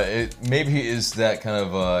 It maybe is that kind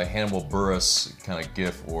of Hannibal Buress kind of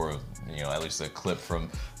gif, or at least a clip from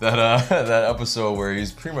that that episode where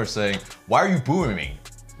he's pretty much saying, "Why are you booing me?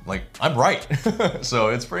 Like, I'm right." So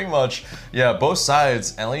it's pretty much both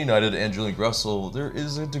sides, Atlanta United and Julian Gressel. There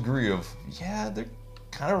is a degree of they're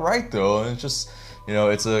kind of right though, and it's just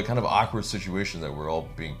it's a kind of awkward situation that we're all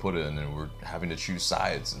being put in, and we're having to choose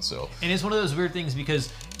sides, and so. And it's one of those weird things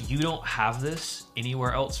because you don't have this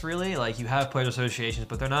anywhere else really. Like you have players associations,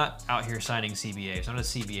 but they're not out here signing CBA. It's not a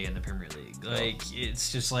CBA in the Premier League. Like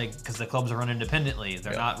it's just like because the clubs are run independently.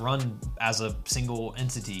 They're not run as a single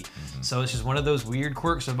entity. So it's just one of those weird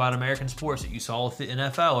quirks about American sports that you saw with the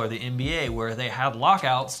NFL or the NBA where they had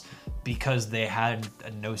lockouts because they had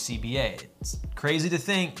no CBA. It's crazy to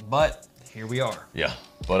think, but here we are. Yeah.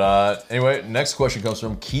 But anyway, next question comes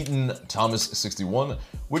from Keaton Thomas 61.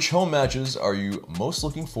 Which home matches are you most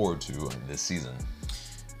looking forward to this season?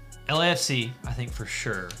 LAFC, I think for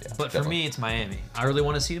sure. Yeah, but for me, it's Miami. I really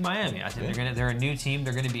want to see Miami. I think they're a new team.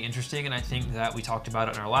 They're going to be interesting, and I think that we talked about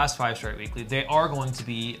it in our last 5 Straight Weekly. They are going to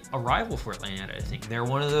be a rival for Atlanta. I think they're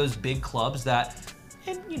one of those big clubs that.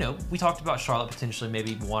 And, we talked about Charlotte potentially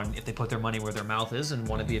maybe one if they put their money where their mouth is and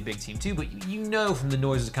want to be a big team too. But from the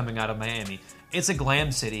noises coming out of Miami, it's a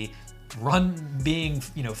glam city, being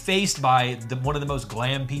faced by one of the most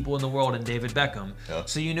glam people in the world in David Beckham. Yeah.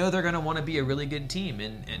 So they're going to want to be a really good team,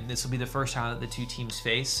 and this will be the first time that the two teams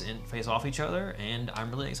face off each other. And I'm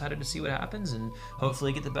really excited to see what happens and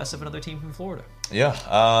hopefully get the best of another team from Florida. Yeah,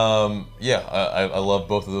 I love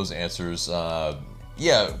both of those answers.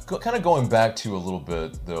 Kind of going back to a little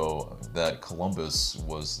bit though, that Columbus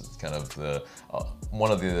was kind of the one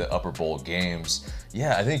of the upper bowl games.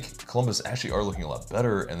 Yeah, I think Columbus actually are looking a lot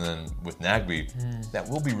better, and then with Nagbe, that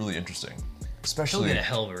will be really interesting. Especially, he'll get a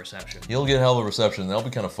hell of a reception. He'll get a hell of a reception. That'll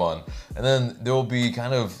be kind of fun. And then there will be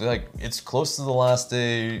kind of like it's close to the last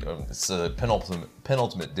day. It's a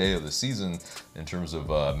penultimate day of the season in terms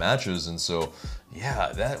of matches, and so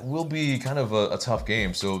that will be kind of a tough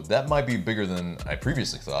game. So that might be bigger than I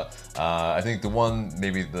previously thought. I think the one,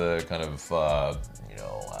 maybe the kind of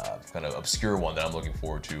kind of obscure one that I'm looking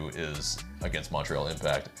forward to is against Montreal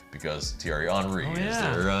Impact because Thierry Henry is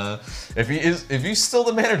there. If he's still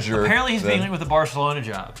the manager. Apparently he's being linked with the Barcelona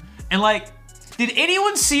job. And did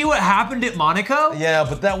anyone see what happened at Monaco? Yeah,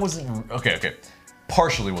 but that wasn't okay.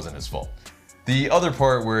 Partially wasn't his fault. The other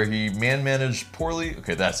part where he managed poorly,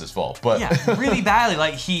 that's his fault. But really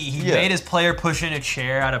badly. He made his player push in a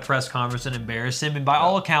chair at a press conference and embarrass him, and by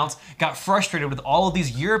all accounts, got frustrated with all of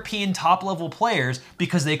these European top-level players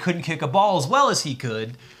because they couldn't kick a ball as well as he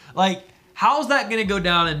could. How's that going to go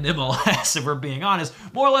down in MLS, if we're being honest?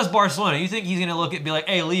 More or less Barcelona. You think he's going to look at and be like,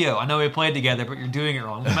 hey, Leo, I know we played together, but you're doing it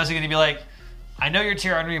wrong. Messi's going to be like, I know you're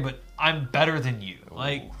Thierry Henry, but I'm better than you.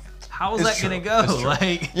 How is that going to go?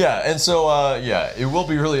 And so, it will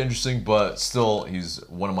be really interesting, but still, he's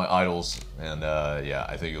one of my idols, and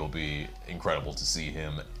I think it'll be incredible to see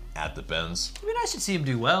him at the Benz. I should see him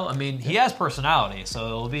do well. he has personality, so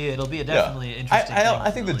it'll be a definitely interesting thing. I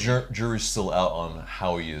think the jury's still out on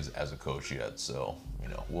how he is as a coach yet, so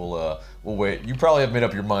we'll wait. You probably have made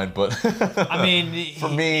up your mind, but for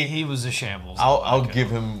me, he was a shambles. I'll give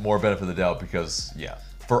him more benefit of the doubt because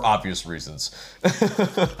for obvious reasons.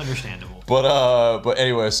 Understandable. But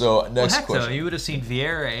anyway, so next question. Though, you would have seen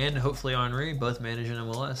Vieira and hopefully Henry both managing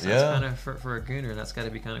MLS. That's kind of for a Gooner. That's got to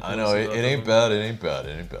be kind of cool. I know it ain't bad. It ain't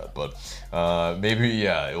bad. But maybe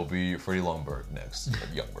it'll be Freddie Ljungberg next,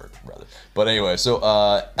 Youngberg rather. But anyway, so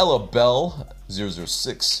Ella Bell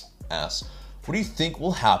 006 asks, what do you think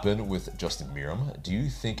will happen with Justin Meram? Do you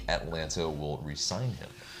think Atlanta will re-sign him?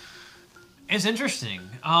 It's interesting.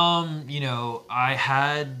 I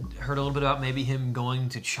had heard a little bit about maybe him going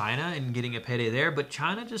to China and getting a payday there, but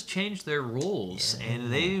China just changed their rules,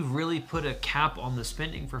 and they've really put a cap on the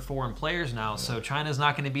spending for foreign players now. So China's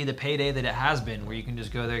not going to be the payday that it has been, where you can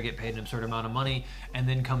just go there, get paid an absurd amount of money, and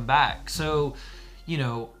then come back. So,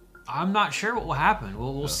 I'm not sure what will happen.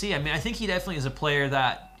 We'll see. I think he definitely is a player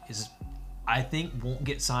that won't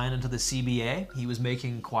get signed into the CBA. He was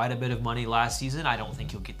making quite a bit of money last season. I don't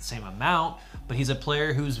think he'll get the same amount, but he's a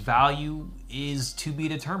player whose value is to be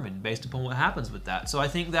determined based upon what happens with that. So I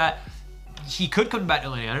think that he could come back to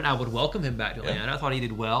Atlanta, and I would welcome him back to Atlanta. I thought he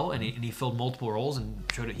did well, and he filled multiple roles and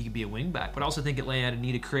showed that he could be a wing back. But I also think Atlanta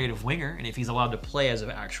need a creative winger, and if he's allowed to play as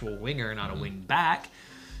an actual winger and not a wing back,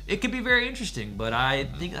 it could be very interesting, but I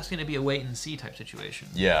think that's going to be a wait-and-see type situation.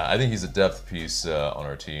 Yeah, I think he's a depth piece on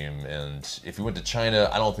our team, and if he went to China,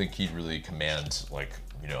 I don't think he'd really command,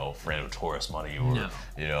 Fernando Torres money or,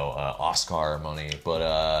 Oscar money. But,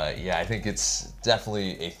 I think it's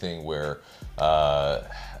definitely a thing where,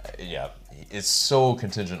 it's so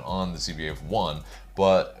contingent on the CBA of one,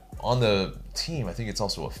 but on the team, I think it's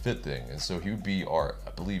also a fit thing, and so he would be our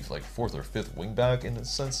believe, like 4th or 5th wingback in a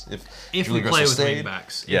sense. If Julie we play with stayed.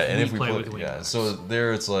 wingbacks. Yeah, and if we play play, with yeah. wingbacks. So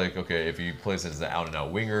there it's like, okay, if he plays as an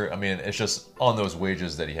out-and-out winger, I mean, it's just on those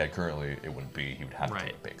wages that he had currently, it wouldn't be. He would have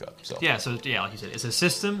to pick up. So yeah, like you said, it's a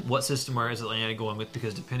system. What system is Atlanta going with?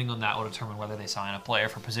 Because depending on that will determine whether they sign a player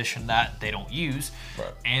for a position that they don't use,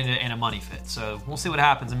 and a money fit. So we'll see what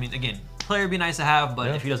happens. I mean, again, player would be nice to have,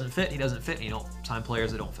 but if he doesn't fit, he doesn't fit. And you don't sign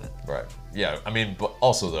players that don't fit. Right. Yeah. I mean, but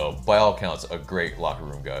also though, by all accounts, a great locker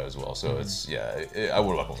room guy as well. So it's I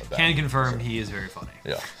would welcome that. Can confirm he is very funny.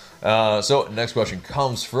 Yeah. So next question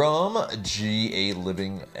comes from GA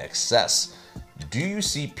Living XS. Do you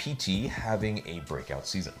see PT having a breakout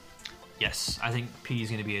season? Yes, I think P is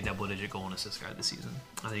going to be a double-digit goal and assist guy this season.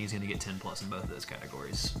 I think he's going to get 10 plus in both of those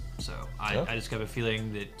categories. So I just have a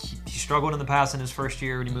feeling that he struggled in the past in his first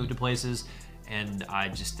year when he moved to places, and I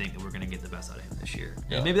just think that we're going to get the best out of him this year.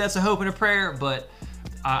 Yeah. And maybe that's a hope and a prayer, but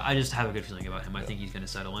I just have a good feeling about him. I think he's going to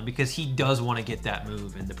settle in because he does want to get that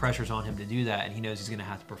move, and the pressure's on him to do that, and he knows he's going to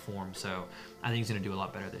have to perform. So I think he's going to do a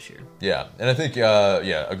lot better this year. Yeah, and I think,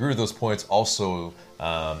 agree with those points. Also,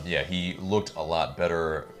 he looked a lot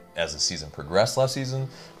better as the season progressed last season.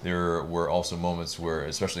 There were also moments where,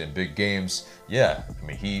 especially in big games,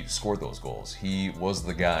 he scored those goals. He was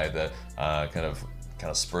the guy that kind of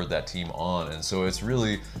spurred that team on, and so it's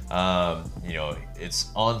really,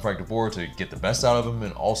 it's on Frank de Boer to get the best out of him,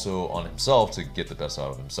 and also on himself to get the best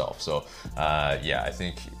out of himself. So, I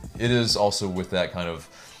think it is also with that kind of,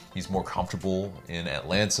 he's more comfortable in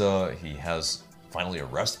Atlanta. He has finally a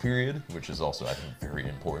rest period, which is also, I think, very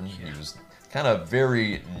important. He was kind of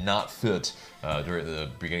very not fit during the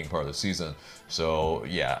beginning part of the season. So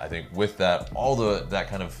I think with that, that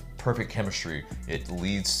kind of perfect chemistry, it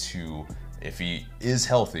leads to, if he is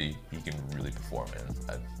healthy, he can really perform.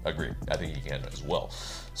 And I agree. I think he can as well.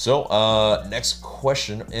 So next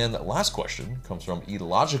question and last question comes from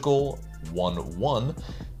Illogical11.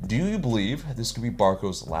 Do you believe this could be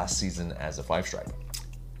Barco's last season as a 5-stripe?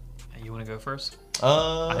 You want to go first?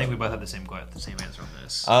 I think we both have the same answer on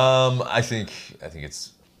this. I think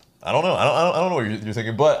it's. I don't know. I don't know what you're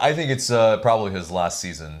thinking, but I think it's probably his last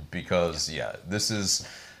season because this is,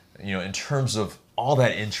 in terms of all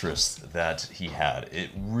that interest that he had, it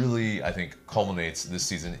really, I think, culminates this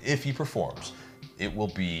season. If he performs, it will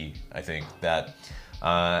be, I think, that.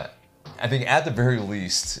 I think at the very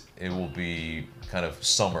least, it will be kind of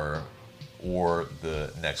summer or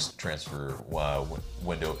the next transfer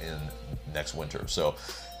window in next winter. So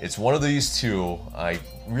it's one of these two. I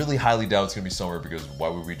really highly doubt it's going to be summer because why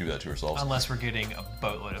would we do that to ourselves? Unless we're getting a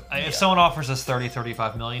boatload of... If someone offers us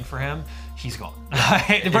 $30-35 million for him, he's gone. I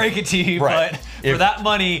hate to break it to you, but for that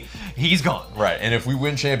money, he's gone. Right, and if we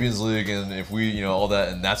win Champions League and if we, all that,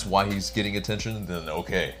 and that's why he's getting attention, then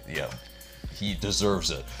okay, he deserves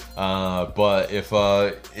it. But if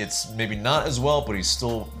it's maybe not as well, but he's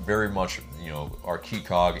still very much, our key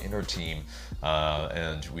cog in our team,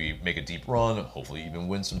 and we make a deep run, hopefully even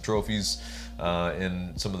win some trophies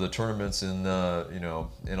in some of the tournaments and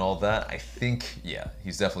and all that. I think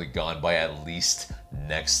he's definitely gone by at least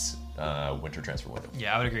next winter transfer window.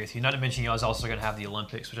 Yeah, I would agree with you. Not to mention, he's also going to have the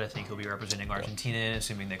Olympics, which I think he'll be representing Argentina in,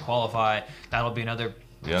 assuming they qualify. That'll be another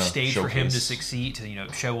stage for him to succeed,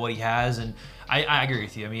 to show what he has. And I agree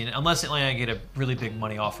with you. I mean, unless Atlanta get a really big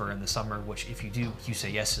money offer in the summer, which if you do, you say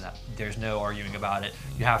yes to that. There's no arguing about it.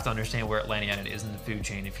 You have to understand where Atlanta United is in the food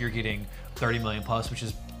chain. If you're getting $30 million plus, which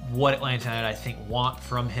is what Atlanta United I think want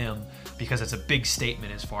from him, because it's a big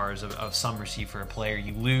statement as far as of some receipt for a player.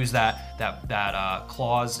 You lose that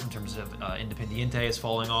clause in terms of Independiente is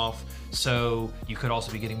falling off, so you could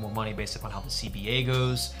also be getting more money based upon how the CBA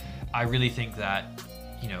goes. I really think that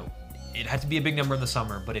it had to be a big number in the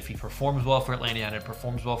summer, but if he performs well for Atlanta United,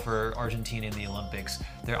 performs well for Argentina in the Olympics,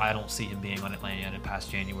 I don't see him being on Atlanta United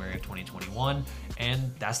past January of 2021.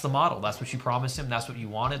 And that's the model. That's what you promised him. That's what you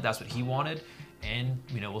wanted. That's what he wanted. And,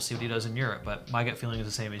 we'll see what he does in Europe. But my gut feeling is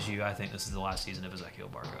the same as you. I think this is the last season of Ezequiel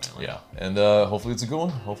Barco. Yeah, and hopefully it's a good one.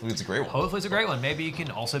 Hopefully it's a great one. Hopefully it's a great one. Maybe you can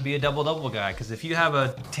also be a double-double guy, because if you have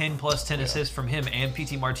a 10 plus 10 assists from him and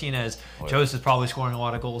PT Martinez, Joseph's probably scoring a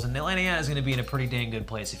lot of goals. And Atlanta is going to be in a pretty dang good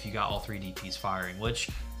place if you got all three DPs firing, which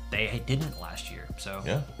they didn't last year. So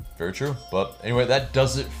yeah, very true. But anyway, that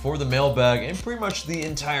does it for the mailbag and pretty much the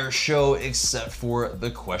entire show except for the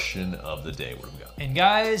question of the day. What do we got? And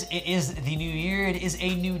guys, it is the new year. It is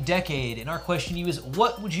a new decade. And our question to you is,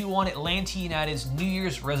 what would you want Atlanta United's New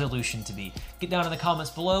Year's resolution to be? Get down in the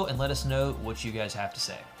comments below and let us know what you guys have to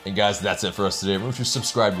say. And guys, that's it for us today. Remember to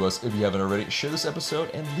subscribe to us if you haven't already. Share this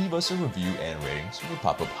episode and leave us a review and rating so we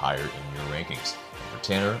pop up higher in your rankings. And for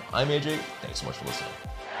Tanner, I'm AJ. Thanks so much for listening.